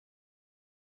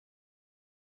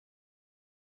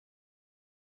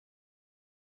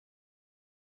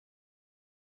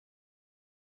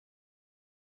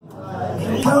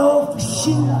Throw the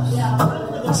shoes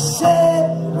and sit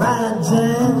right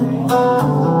down.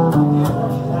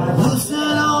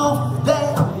 Loosen off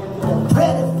that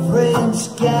pretty French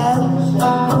gown.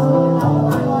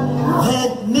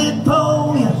 Let me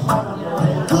pour you a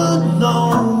good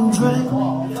long drink.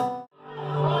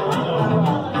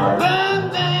 Burn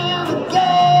down the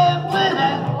gambling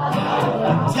act,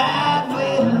 tired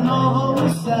waiting over the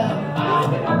side.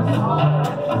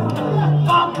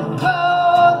 Funky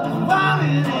club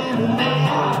running in the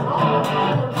night.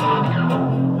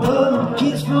 Put a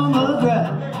kiss from the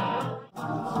ground.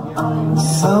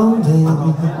 Someday,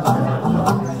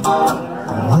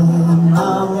 when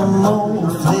I'm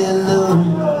awfully alone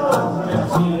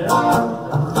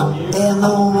and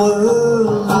the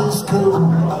world is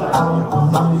cold,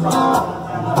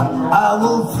 I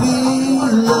will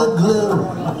feel a glow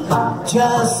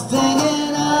just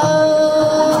thinking of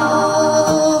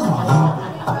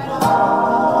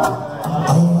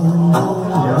you and the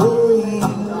way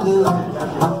you look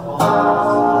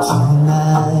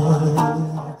tonight.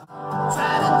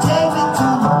 Try to take me to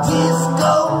the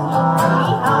disco,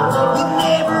 you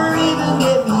never even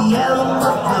get me out on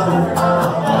the floor.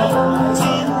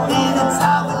 10 minutes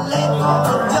I'll be late for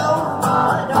the door.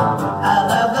 I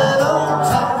love that old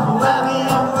time rock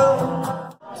and roll.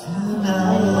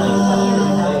 Tonight,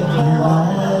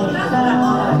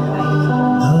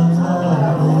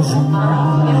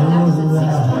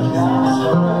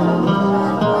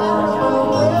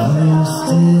 you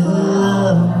still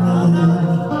love me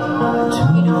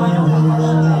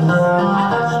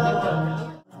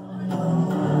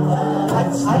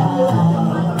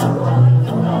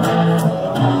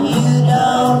You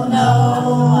don't know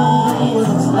what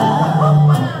it's like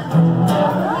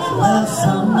to love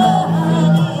somebody,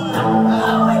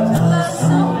 love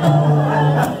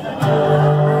somebody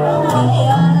the way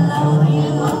I love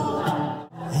you.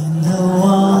 And I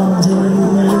wonder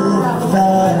if I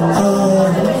ever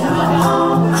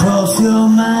cross your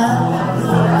mind.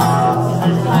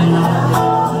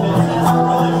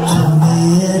 To me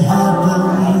it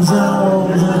happens all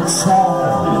the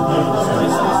time.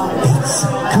 It's a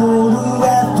cold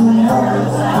afternoon,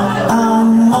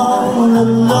 I'm all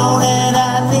alone and I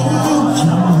need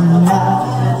you now.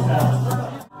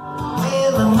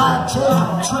 Well, I might take a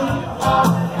train,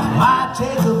 I might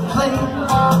take a plane.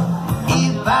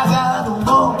 If I gotta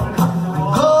walk,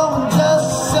 going just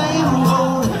the same. I'm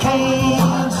going to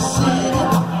Kansas City,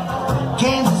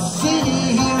 Kansas City,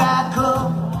 here I come.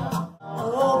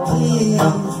 Oh, please,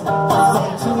 say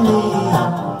to me,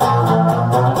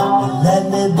 let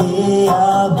me be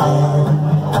your man.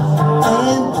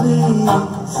 And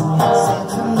please, say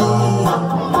to me,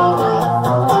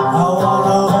 I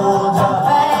wanna hold your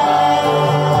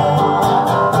hand.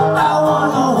 I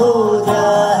wanna hold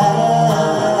your hand.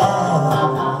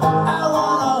 I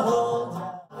wanna hold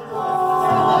your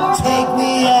hand. Take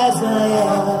me as I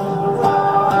am.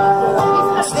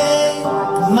 Take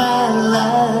my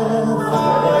life.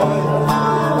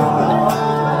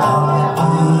 I'll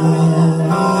give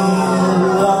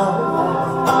you all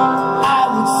I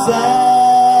would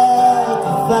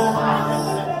sacrifice.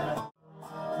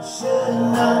 Should've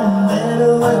known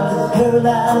better with a girl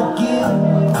like you.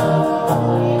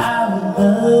 I would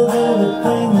love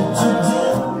everything that you do,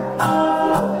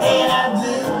 and I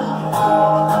do.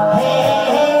 Hey,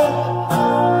 hey,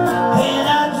 and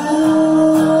I do.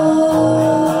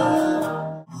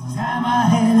 This time I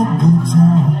had a good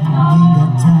time, ain't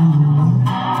got time to wait.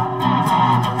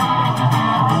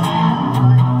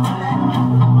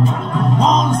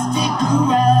 Wanna stick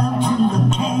around till I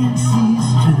can't see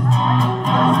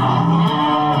straight.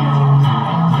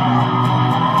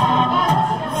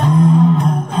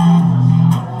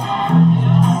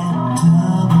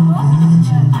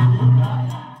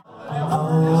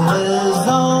 Always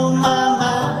on my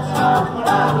mind,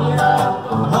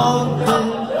 one thing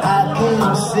I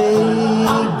can say,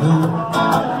 good.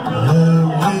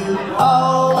 Love you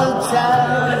all the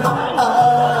time.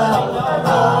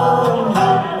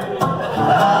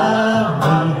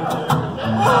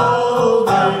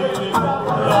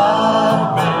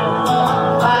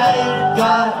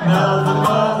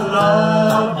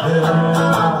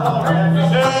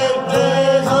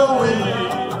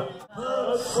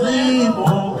 Oh, sleep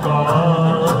won't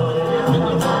come.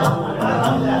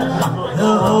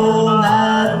 The whole